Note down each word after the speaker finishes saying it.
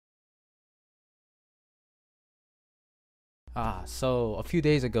So a few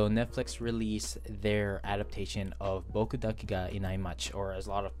days ago, Netflix released their adaptation of Boku dake ga inai Machi, or as a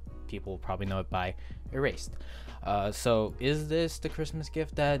lot of people probably know it by Erased. So is this the Christmas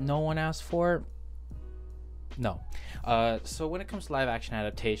gift that no one asked for? No. So when it comes to live action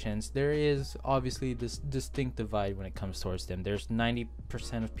adaptations, there is obviously this distinct divide when it comes towards them. There's 90%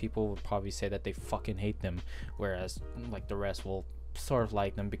 of people would probably say that they fucking hate them, whereas like the rest will sort of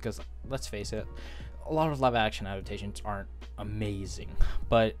like them because let's face it, a lot of live action adaptations aren't amazing.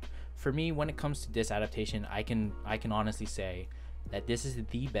 But for me, when it comes to this adaptation, I can honestly say that this is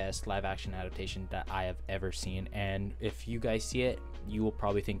the best live action adaptation that I have ever seen, and if you guys see it, you will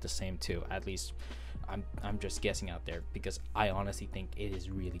probably think the same too. At least I'm just guessing out there because I honestly think it is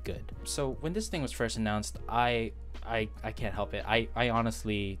really good. So when this thing was first announced, I can't help it. I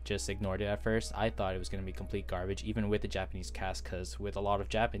honestly just ignored it at first. I thought it was going to be complete garbage, even with the Japanese cast, because with a lot of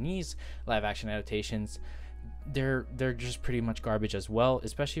Japanese live action adaptations, they're just pretty much garbage as well,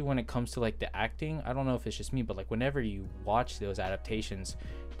 especially when it comes to like the acting. I don't know if it's just me, but like whenever you watch those adaptations,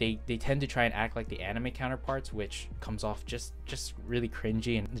 they tend to try and act like the anime counterparts, which comes off just really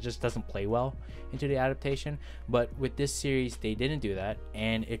cringy, and it just doesn't play well into the adaptation. But with this series, they didn't do that,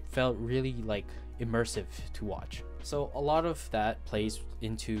 and it felt really like immersive to watch. So a lot of that plays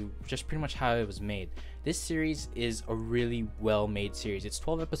into just pretty much how it was made. This series is a really well made series. It's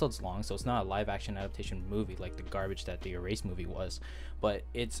 12 episodes long, so it's not a live action adaptation movie like the garbage that the Erased movie was, but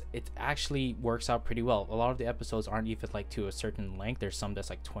it actually works out pretty well. A lot of the episodes aren't even like to a certain length. There's some that's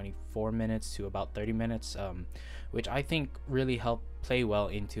like 24 minutes to about 30 minutes, which I think really helped play well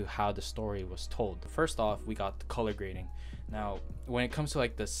into how the story was told. First off, we got the color grading. Now when it comes to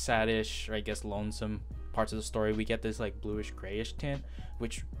like the saddish, or I guess lonesome parts of the story, we get this like bluish grayish tint,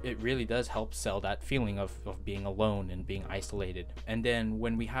 which it really does help sell that feeling of being alone and being isolated. And then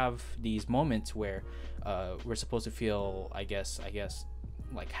when we have these moments where we're supposed to feel I guess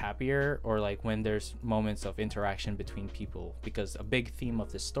like happier, or like when there's moments of interaction between people, because a big theme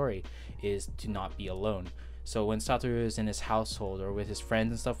of this story is to not be alone. So when Satoru is in his household or with his friends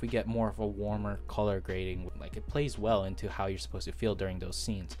and stuff, we get more of a warmer color grading. Like it plays well into how you're supposed to feel during those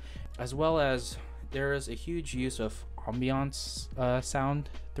scenes, as well as there is a huge use of ambiance sound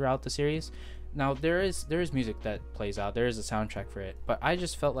throughout the series. Now there is music that plays out, there is a soundtrack for it, but I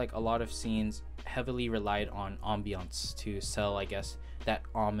just felt like a lot of scenes heavily relied on ambiance to sell, I guess, that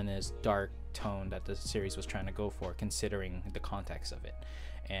ominous dark tone that the series was trying to go for, considering the context of it.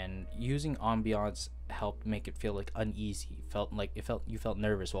 And using ambiance helped make it feel like uneasy. You felt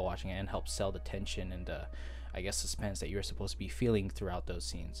nervous while watching it, and helped sell the tension and I guess suspense that you're supposed to be feeling throughout those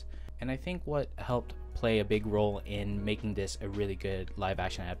scenes. And I think what helped play a big role in making this a really good live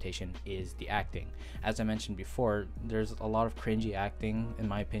action adaptation is the acting. As I mentioned before, there's a lot of cringy acting, in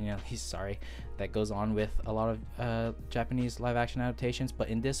my opinion at least, that goes on with a lot of Japanese live action adaptations, but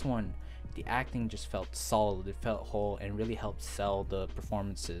in this one, the acting just felt solid, it felt whole, and really helped sell the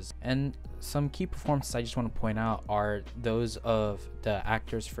performances. And some key performances I just want to point out are those of the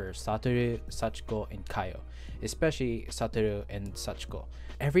actors for Satoru, Sachiko, and Kayo, especially Satoru and Sachiko.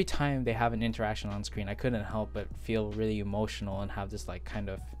 Every time they have an interaction on screen, I couldn't help but feel really emotional and have this like kind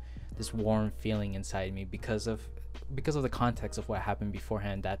of this warm feeling inside me because of the context of what happened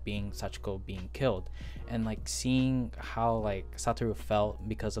beforehand, that being Sachiko being killed, and like seeing how like Satoru felt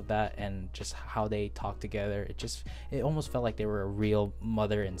because of that, and just how they talked together. It almost felt like they were a real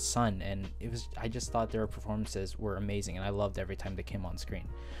mother and son, and I just thought their performances were amazing, and I loved every time they came on screen.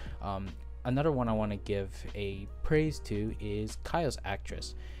 Another one I want to give a praise to is Kayo's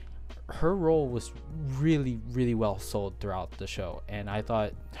actress. Her role was really well sold throughout the show, and I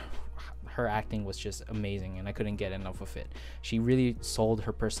thought her acting was just amazing, and I couldn't get enough of it. She really sold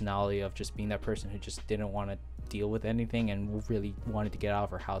her personality of just being that person who just didn't want to deal with anything and really wanted to get out of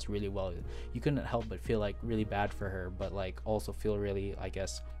her house really well. You couldn't help but feel like really bad for her, but like also feel really, I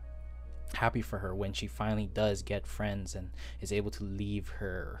guess, happy for her when she finally does get friends and is able to leave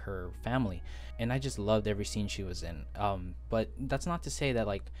her family. And I just loved every scene she was in. But that's not to say that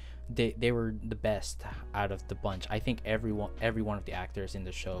like they were the best out of the bunch. I think every one of the actors in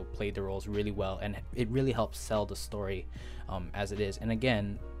the show played the roles really well, and it really helps sell the story as it is. And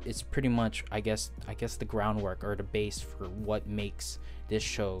again, it's pretty much I guess the groundwork or the base for what makes this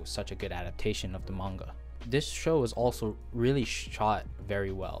show such a good adaptation of the manga. This show is also really shot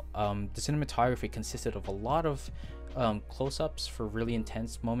very well. The cinematography consisted of a lot of close-ups for really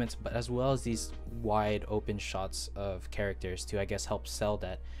intense moments, but as well as these wide open shots of characters to I guess help sell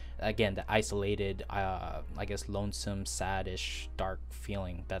that, again, the isolated I guess lonesome, sadish, dark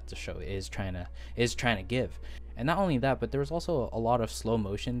feeling that the show is trying to give. And not only that, but there was also a lot of slow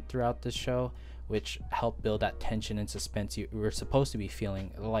motion throughout the show, which helped build that tension and suspense you were supposed to be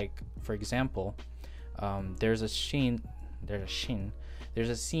feeling. Like, for example, there's a scene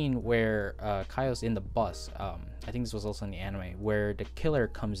where Kaio's in the bus. I think this was also in the anime, where the killer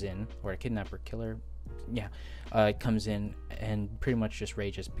comes in, or a kidnapper comes in and pretty much just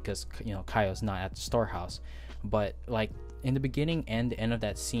rages because, you know, Kaio's not at the storehouse. But like in the beginning and the end of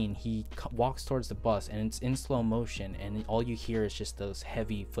that scene, he walks towards the bus and it's in slow motion, and all you hear is just those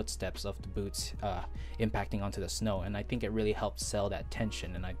heavy footsteps of the boots impacting onto the snow. And I think it really helped sell that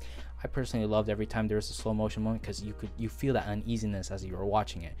tension. And I personally loved every time there was a slow motion moment, because you feel that uneasiness as you were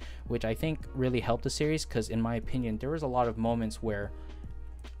watching it, which I think really helped the series. Because in my opinion, there was a lot of moments where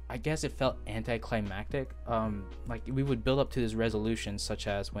I guess it felt anticlimactic. Like we would build up to this resolution, such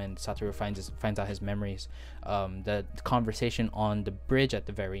as when Satoru finds out his memories, the conversation on the bridge at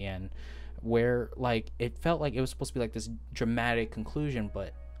the very end, where like it felt like it was supposed to be like this dramatic conclusion,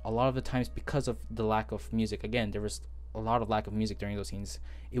 but a lot of the times, because of the lack of music, again, there was a lot of lack of music during those scenes,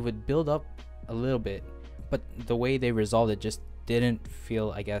 it would build up a little bit, but the way they resolved it just didn't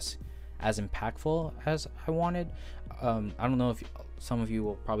feel, I guess, as impactful as I wanted. I don't know if some of you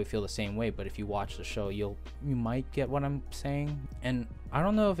will probably feel the same way, but if you watch the show, you might get what I'm saying. And I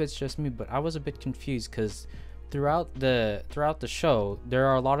don't know if it's just me, but I was a bit confused, because throughout the show there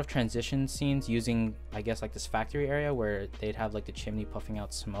are a lot of transition scenes using, I guess, like this factory area where they'd have like the chimney puffing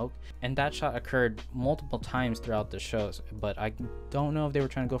out smoke, and that shot occurred multiple times throughout the shows. But I don't know if they were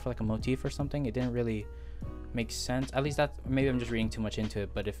trying to go for like a motif or something. It didn't really make sense. At least that's, maybe I'm just reading too much into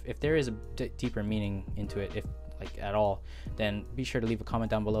it, but if there is a deeper meaning into it, if like at all, then be sure to leave a comment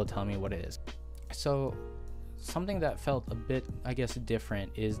down below telling me what it is. So something that felt a bit, I guess,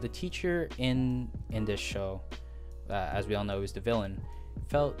 different is the teacher in this show, as we all know is the villain,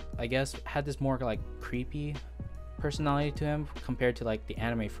 felt, I guess, had this more like creepy personality to him compared to like the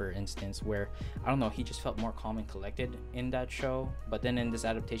anime, for instance, where I don't know, he just felt more calm and collected in that show, but then in this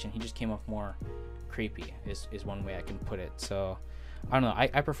adaptation he just came off more creepy is one way I can put it. So I don't know,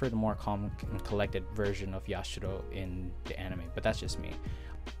 I prefer the more calm and collected version of Yashiro in the anime, but that's just me.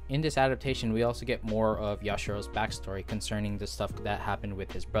 In this adaptation, we also get more of Yashiro's backstory concerning the stuff that happened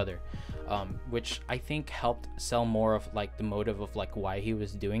with his brother, which I think helped sell more of like the motive of like why he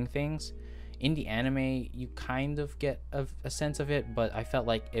was doing things. In the anime, you kind of get a sense of it, but I felt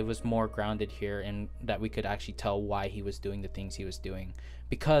like it was more grounded here, and that we could actually tell why he was doing the things he was doing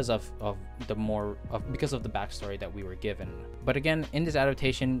because of the backstory that we were given. But again, in this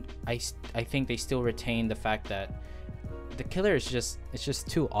adaptation, I think they still retain the fact that the killer is just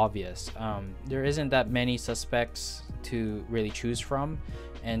too obvious. There isn't that many suspects to really choose from,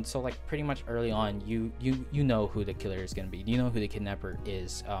 and so like pretty much early on, you know who the killer is gonna be. You know who the kidnapper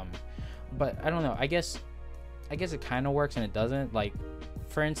is. But I don't know, I guess it kind of works and it doesn't. Like,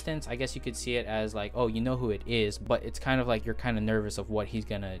 for instance, I guess you could see it as like, oh, you know who it is, but it's kind of like you're kind of nervous of what he's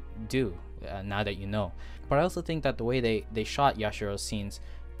gonna do now that you know. But I also think that the way they shot Yashiro's scenes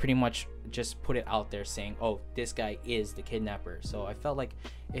pretty much just put it out there saying, oh, this guy is the kidnapper. So I felt like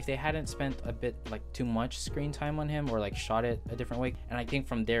if they hadn't spent a bit like too much screen time on him, or like shot it a different way, and I think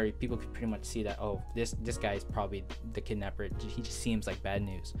from there people could pretty much see that, oh, this guy is probably the kidnapper. He just seems like bad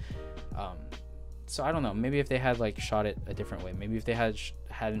news. So I don't know, maybe if they had like shot it a different way, maybe if they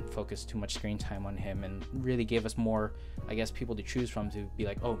hadn't focused too much screen time on him and really gave us more, I guess, people to choose from to be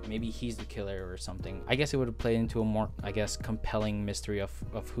like, oh, maybe he's the killer or something, I guess it would have played into a more, I guess, compelling mystery of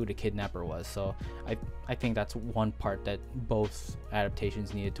who the kidnapper was. So I think that's one part that both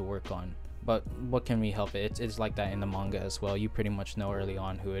adaptations needed to work on. But what can we help it? It's like that in the manga as well. You pretty much know early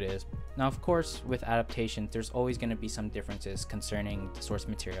on who it is. Now, of course, with adaptations, there's always going to be some differences concerning the source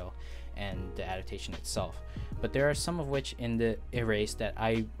material and the adaptation itself. But there are some of which in the erase that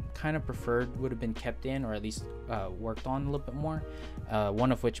I kind of preferred would have been kept in, or at least worked on a little bit more.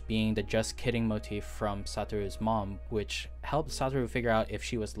 One of which being the just kidding motif from Satoru's mom, which helped Satoru figure out if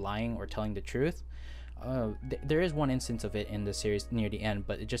she was lying or telling the truth. There is one instance of it in the series near the end,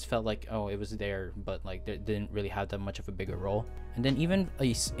 but it just felt like, oh, it was there, but like they didn't really have that much of a bigger role. And then even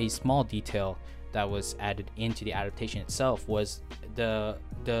a small detail that was added into the adaptation itself was the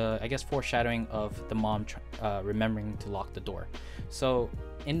I guess foreshadowing of the mom remembering to lock the door. So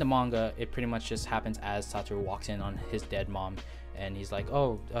in the manga, it pretty much just happens as Satoru walks in on his dead mom, and he's like,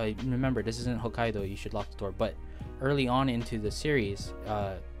 oh, remember, this isn't Hokkaido, you should lock the door. But early on into the series,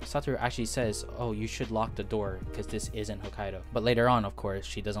 Satoru actually says, oh, you should lock the door because this isn't Hokkaido. But later on, of course,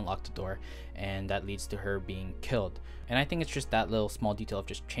 she doesn't lock the door, and that leads to her being killed. And I think it's just that little small detail of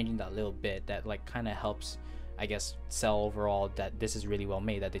just changing that little bit that like kind of helps, I guess, sell overall that this is really well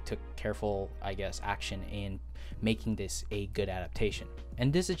made, that they took careful, I guess, action in making this a good adaptation.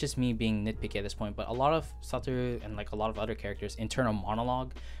 And this is just me being nitpicky at this point, but a lot of Satoru and like a lot of other characters' internal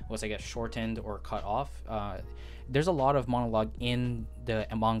monologue was, I guess, shortened or cut off. There's a lot of monologue in the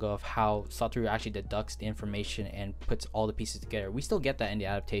manga of how Satoru actually deducts the information and puts all the pieces together. We still get that in the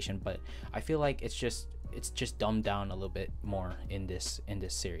adaptation, but I feel like it's just dumbed down a little bit more in this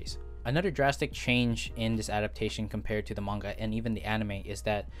series. Another drastic change in this adaptation compared to the manga and even the anime is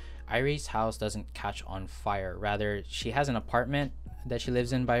that Irie's house doesn't catch on fire. Rather, she has an apartment that she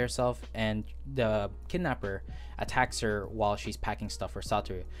lives in by herself, and the kidnapper attacks her while she's packing stuff for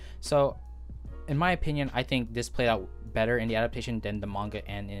Satoru. So in my opinion, I think this played out better in the adaptation than the manga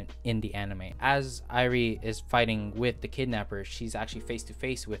and in the anime. As Irie is fighting with the kidnapper, she's actually face to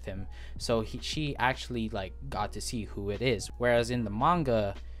face with him, so she actually like got to see who it is. Whereas in the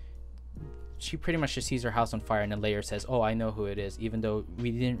manga, she pretty much just sees her house on fire and then later says, oh, I know who it is, even though we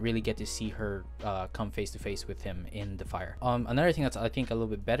didn't really get to see her come face to face with him in the fire. Another thing that's, I think, a little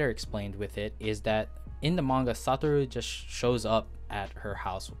bit better explained with it is that in the manga, Satoru just shows up at her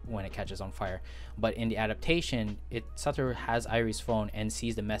house when it catches on fire, but in the adaptation, Satoru has Irie's phone and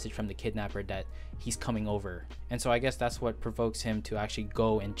sees the message from the kidnapper that he's coming over, and so I guess that's what provokes him to actually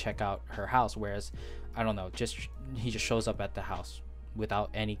go and check out her house. Whereas, I don't know, he just shows up at the house without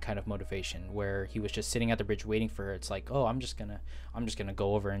any kind of motivation, where he was just sitting at the bridge waiting for her. It's like, oh, I'm just gonna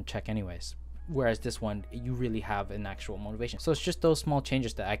go over and check anyways. Whereas this one, you really have an actual motivation. So it's just those small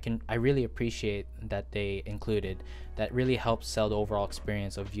changes that I really appreciate that they included, that really helps sell the overall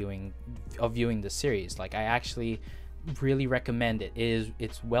experience of viewing the series. Like, I actually really recommend it.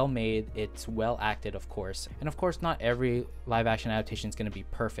 It's well made, it's well acted, of course, and of course not every live action adaptation is going to be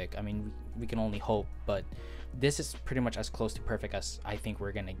perfect. I mean, we can only hope, but this is pretty much as close to perfect as I think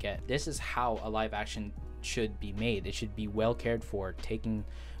we're gonna get. This is how a live action should be made. It should be well cared for, taken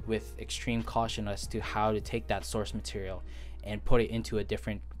with extreme caution as to how to take that source material and put it into a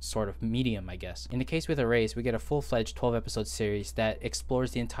different sort of medium, I guess. In the case with Erase, we get a full-fledged 12-episode series that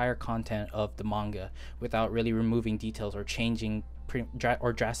explores the entire content of the manga without really removing details or changing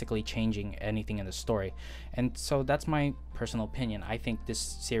or drastically changing anything in the story. And so that's my personal opinion. I think this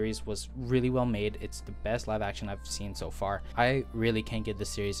series was really well made. It's the best live action I've seen so far. I really can't give this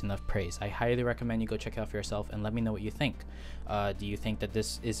series enough praise. I highly recommend you go check it out for yourself and let me know what you think. Do you think that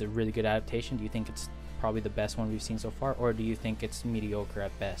this is a really good adaptation? Do you think it's probably the best one we've seen so far, or do you think it's mediocre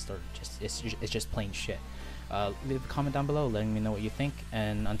at best, or it's just plain shit? Leave a comment down below letting me know what you think,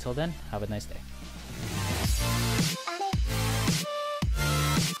 and until then, have a nice day.